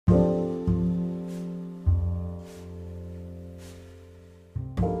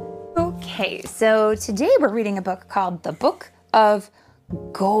Okay, so today we're reading a book called The Book of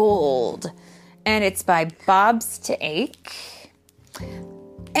Gold, and it's by Bob Stake,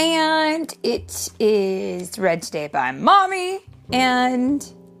 and it is read today by Mommy and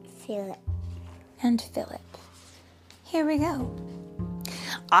Philip. Here we go.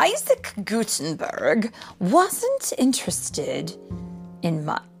 Isaac Gutenberg wasn't interested in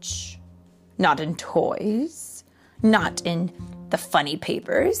much. Not in toys, not in the funny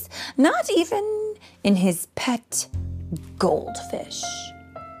papers, not even in his pet goldfish.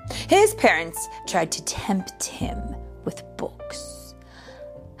 His parents tried to tempt him with books.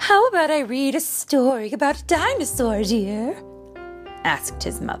 "How about I read a story about a dinosaur, dear?" asked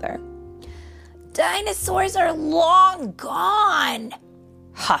his mother. "Dinosaurs are long gone,"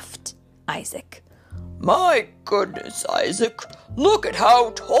 huffed Isaac. "My goodness, Isaac, look at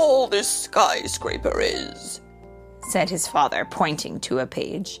how tall this skyscraper is," said his father, pointing to a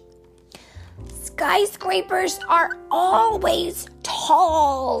page. "Skyscrapers are always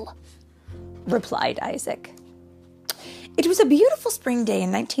tall," replied Isaac. It was a beautiful spring day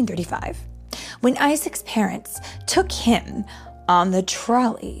in 1935 when Isaac's parents took him on the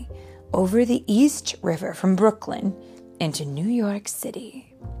trolley over the East River from Brooklyn into New York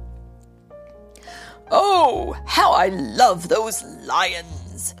City. "Oh, how I love those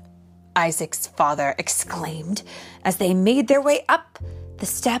lions!" Isaac's father exclaimed as they made their way up the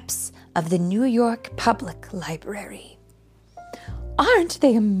steps of the New York Public Library. "Aren't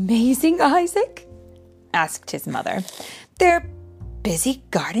they amazing, Isaac?" asked his mother. "They're busy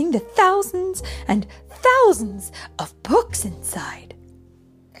guarding the thousands and thousands of books inside."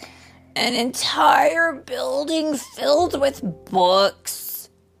 "An entire building filled with books,"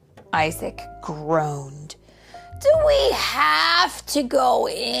 Isaac groaned. "Do we have to go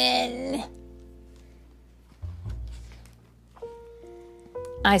in?"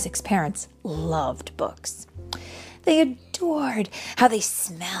 Isaac's parents loved books. They adored how they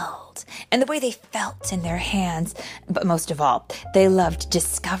smelled and the way they felt in their hands. But most of all, they loved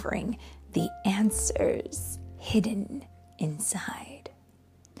discovering the answers hidden inside.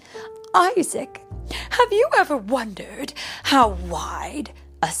 "Isaac, have you ever wondered how wide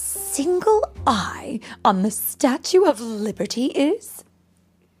a single eye on the Statue of Liberty is?"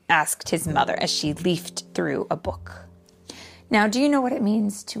 asked his mother as she leafed through a book. Now, do you know what it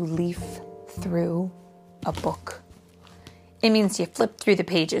means to leaf through a book? It means you flip through the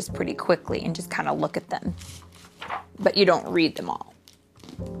pages pretty quickly and just kind of look at them, but you don't read them all.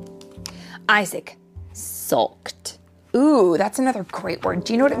 Isaac sulked. Ooh, that's another great word.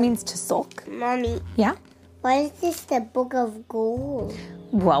 Do you know what it means to sulk? Mommy, Yeah? why is this the Book of Gold?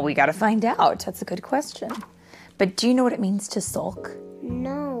 Well, we got to find out. That's a good question. But do you know what it means to sulk?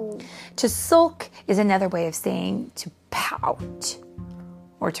 No. To sulk is another way of saying to pout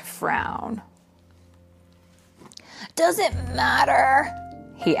or to frown. Does it matter?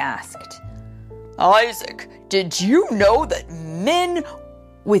 He asked. "Isaac, did you know that men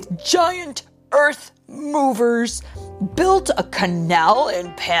with giant earth movers built a canal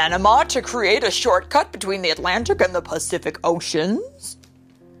in Panama to create a shortcut between the Atlantic and the Pacific Oceans?"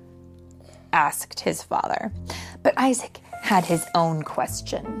 asked his father. But Isaac had his own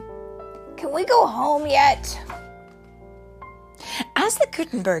question. Can we go home yet? As the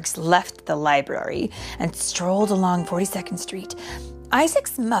Gutenbergs left the library and strolled along 42nd Street,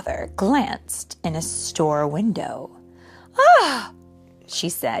 Isaac's mother glanced in a store window. "Ah," she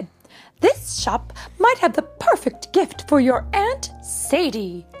said, "this shop might have the perfect gift for your Aunt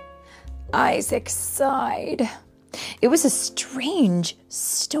Sadie." Isaac sighed. It was a strange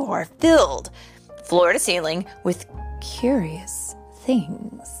store filled, floor to ceiling, with curious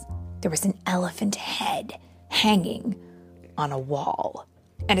things. There was an elephant head hanging on a wall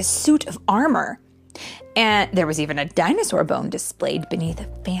and a suit of armor. And there was even a dinosaur bone displayed beneath a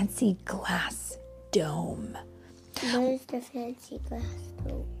fancy glass dome. Where's the fancy glass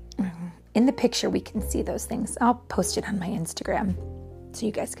dome? In the picture, we can see those things. I'll post it on my Instagram so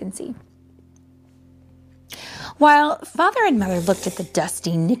you guys can see. While father and mother looked at the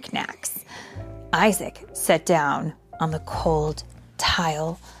dusty knickknacks, Isaac sat down on the cold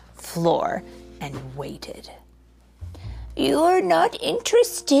tile floor and waited. "You're not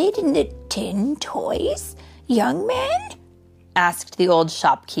interested in the tin toys, young man?" asked the old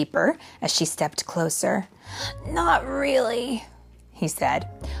shopkeeper as she stepped closer. "Not really," he said.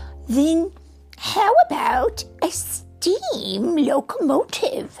 "Then how about a steam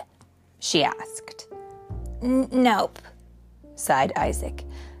locomotive?" she asked. Nope, sighed Isaac.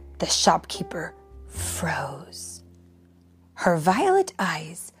 The shopkeeper froze. Her violet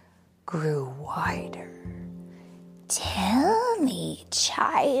eyes grew wider. Tell me,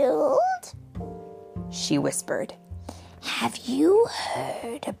 child, she whispered. have you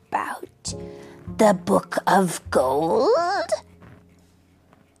heard about the Book of Gold?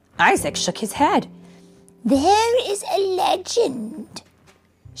 Isaac shook his head. There is a legend,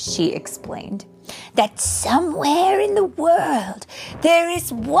 She explained. that somewhere in the world there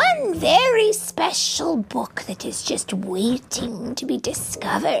is one very special book that is just waiting to be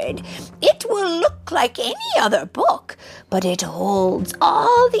discovered. It will look like any other book, but it holds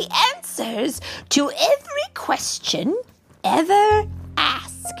all the answers to every question ever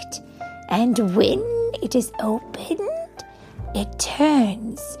asked. And when it is opened, it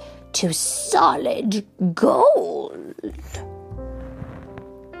turns to solid gold.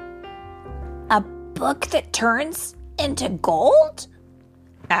 A book that turns into gold?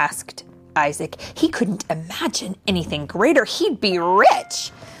 Asked Isaac. He couldn't imagine anything greater. He'd be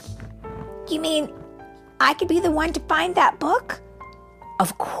rich. You mean I could be the one to find that book?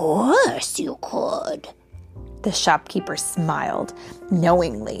 Of course you could. The shopkeeper smiled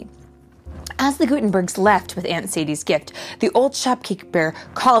knowingly. As the Gutenbergs left with Aunt Sadie's gift, the old shopkeeper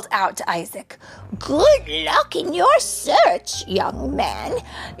called out to Isaac. Good luck in your search, young man.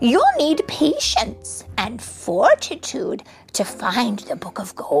 You'll need patience and fortitude to find the Book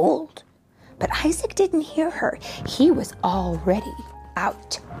of Gold. But Isaac didn't hear her. He was already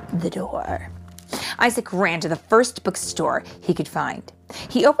out the door. Isaac ran to the first bookstore he could find.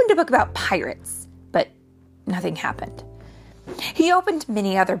 He opened a book about pirates, but nothing happened. He opened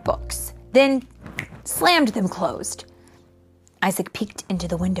many other books, then slammed them closed. Isaac peeked into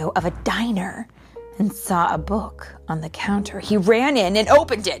the window of a diner and saw a book on the counter. He ran in and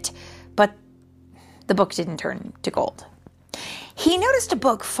opened it, but the book didn't turn to gold. He noticed a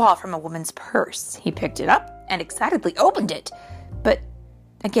book fall from a woman's purse. He picked it up and excitedly opened it, but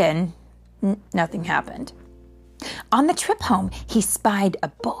again, nothing happened. On the trip home, he spied a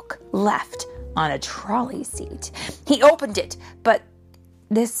book left on a trolley seat. He opened it, but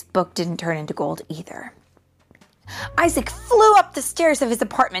this book didn't turn into gold either. Isaac flew up the stairs of his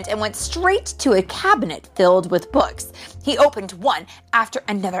apartment and went straight to a cabinet filled with books. He opened one after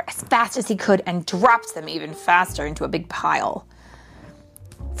another as fast as he could and dropped them even faster into a big pile.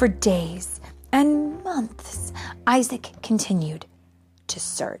 For days and months, Isaac continued to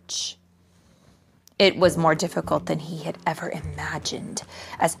search. It was more difficult than he had ever imagined.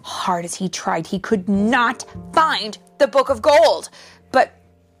 As hard as he tried, he could not find the Book of Gold. But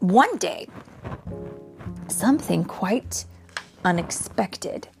one day, something quite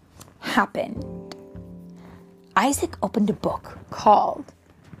unexpected happened. Isaac opened a book called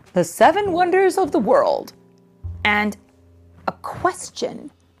The 7 Wonders of the World, and a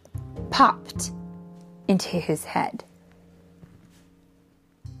question popped into his head.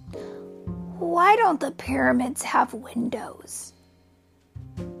 Why don't the pyramids have windows?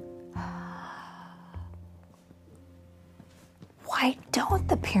 Why don't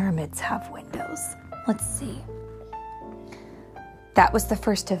the pyramids have windows? Let's see. That was the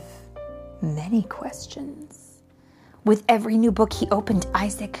first of many questions. With every new book he opened,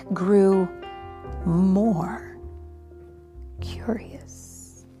 Isaac grew more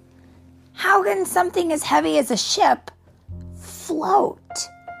curious. How can something as heavy as a ship float?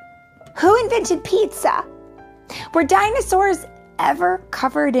 Who invented pizza? Were dinosaurs ever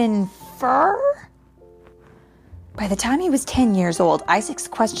covered in fur? By the time he was 10 years old, Isaac's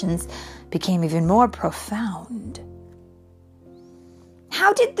questions became even more profound.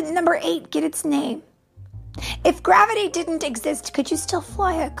 How did the number 8 get its name? If gravity didn't exist, could you still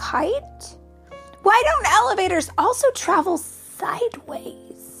fly a kite? Why don't elevators also travel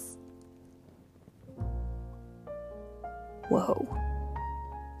sideways? Whoa.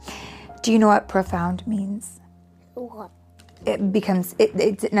 Do you know what profound means? What?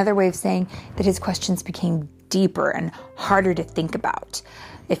 It's another way of saying that his questions became deeper and harder to think about.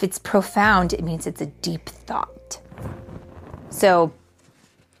 If it's profound, it means it's a deep thought. So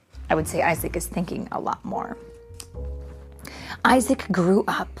I would say Isaac is thinking a lot more. Isaac grew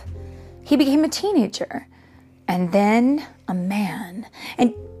up. He became a teenager and then a man.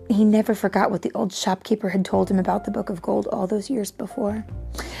 And he never forgot what the old shopkeeper had told him about the Book of Gold all those years before.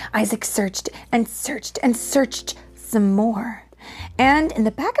 Isaac searched and searched and searched some more. And in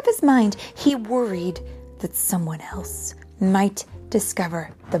the back of his mind, he worried that someone else might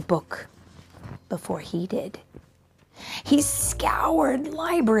discover the book before he did. He scoured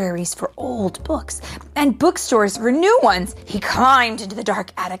libraries for old books and bookstores for new ones. He climbed into the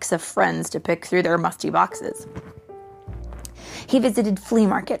dark attics of friends to pick through their musty boxes. He visited flea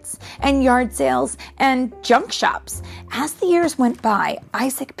markets and yard sales and junk shops. As the years went by,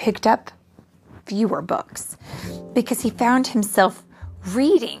 Isaac picked up fewer books because he found himself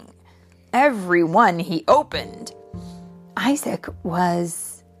reading every one he opened. Isaac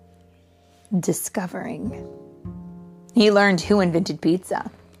was discovering. He learned who invented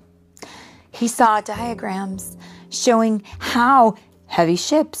pizza. He saw diagrams showing how heavy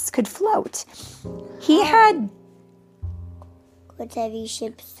ships could float. He had... Could heavy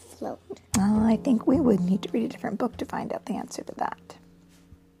ships float? Well, I think we would need to read a different book to find out the answer to that.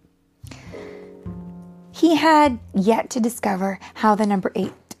 He had yet to discover how the number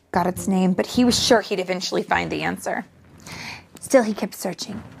 8 got its name, but he was sure he'd eventually find the answer. Still, he kept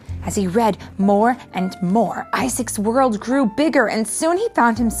searching. As he read more and more, Isaac's world grew bigger, and soon he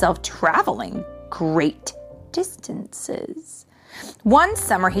found himself traveling great distances. One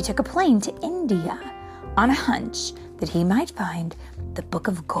summer, he took a plane to India on a hunch that he might find the Book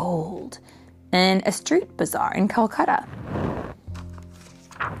of Gold in a street bazaar in Calcutta.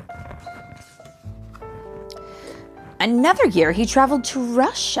 Another year, he traveled to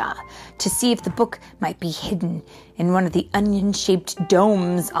Russia to see if the book might be hidden in one of the onion-shaped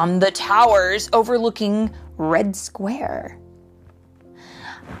domes on the towers overlooking Red Square.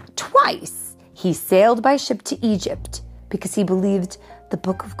 Twice, he sailed by ship to Egypt because he believed the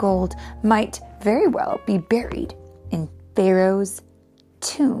Book of Gold might very well be buried in Pharaoh's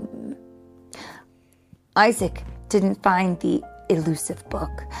tomb. Isaac didn't find the elusive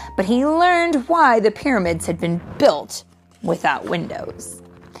book, but he learned why the pyramids had been built without windows.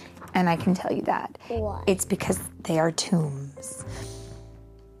 And I can tell you that. Why? It's because they are tombs,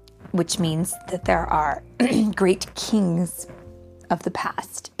 which means that there are great kings of the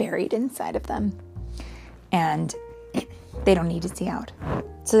past buried inside of them. And they don't need to see out,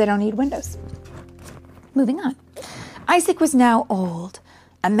 so they don't need windows. Moving on. Isaac was now old,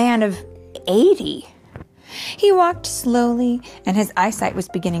 a man of 80. He walked slowly, and his eyesight was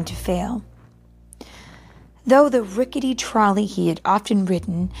beginning to fail. Though the rickety trolley he had often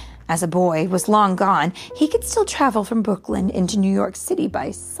ridden as a boy was long gone, he could still travel from Brooklyn into New York City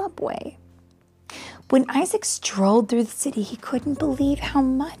by subway. When Isaac strolled through the city, he couldn't believe how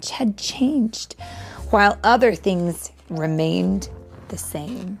much had changed, while other things remained the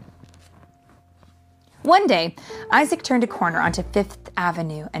same. One day, Isaac turned a corner onto Fifth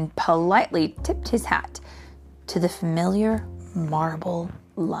Avenue and politely tipped his hat to the familiar marble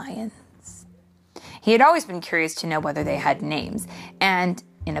lions. He had always been curious to know whether they had names, and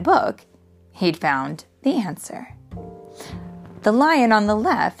in a book, he'd found the answer. The lion on the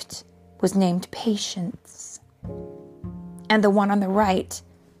left was named Patience, and the one on the right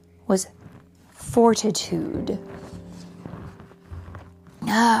was Fortitude.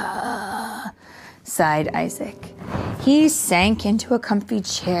 Ah, sighed Isaac. He sank into a comfy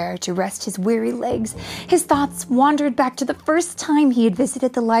chair to rest his weary legs. His thoughts wandered back to the first time he had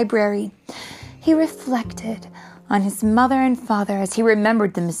visited the library. He reflected on his mother and father as he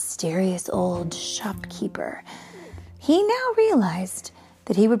remembered the mysterious old shopkeeper. He now realized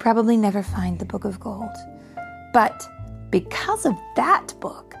that he would probably never find the Book of Gold. But because of that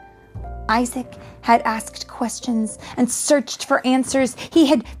book, Isaac had asked questions and searched for answers. He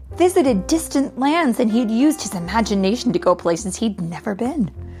had visited distant lands, and he had used his imagination to go places he'd never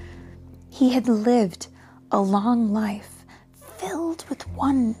been. He had lived a long life filled with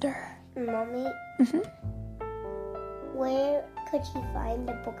wonder. Mommy? Where could he find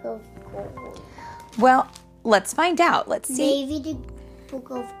the Book of Gold? Well, let's find out. Let's see. Maybe the Book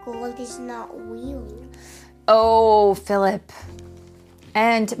of Gold is not real. Oh, Philip.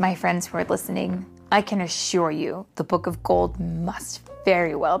 And my friends who are listening, I can assure you the Book of Gold must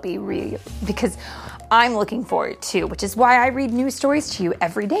very well be real, because I'm looking for it too, which is why I read new stories to you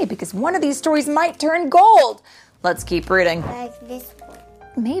every day, because one of these stories might turn gold. Let's keep reading. Like this one.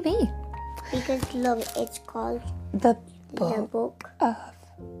 Maybe. Because look, it's called The the Book Book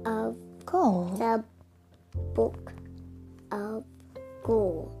of Gold. The Book of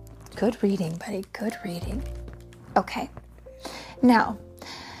Gold. Good reading, buddy. Good reading. Okay. Now,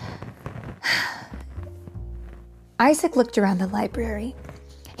 Isaac looked around the library.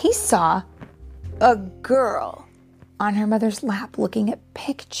 He saw a girl on her mother's lap looking at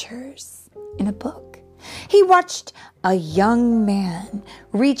pictures in a book. He watched a young man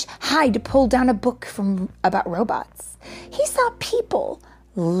reach high to pull down a book about robots. He saw people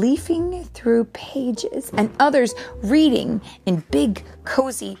leafing through pages and others reading in big,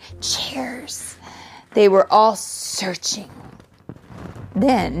 cozy chairs. They were all searching.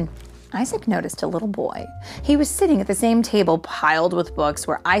 Then Isaac noticed a little boy. He was sitting at the same table piled with books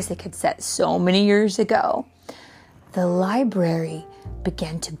where Isaac had sat so many years ago. The library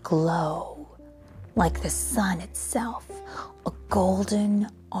began to glow like the sun itself, a golden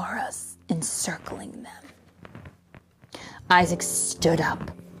aura encircling them. Isaac stood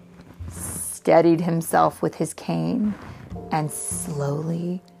up, steadied himself with his cane, and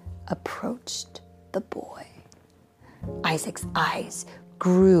slowly approached the boy. Isaac's eyes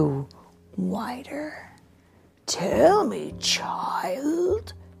grew wider. "Tell me,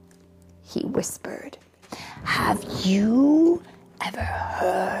 child," he whispered, "have you ever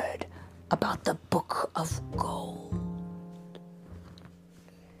heard about the Book of Gold?"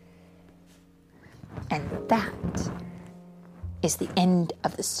 And that is the end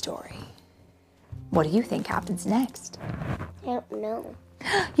of the story. What do you think happens next? I don't know.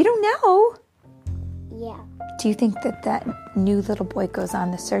 You don't know? Yeah. Do you think that that new little boy goes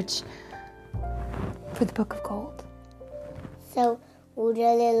on the search for the Book of Gold? So the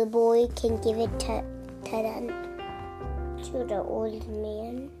little boy can give it to the old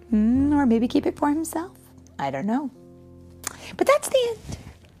man? Or maybe keep it for himself? I don't know. But that's the end.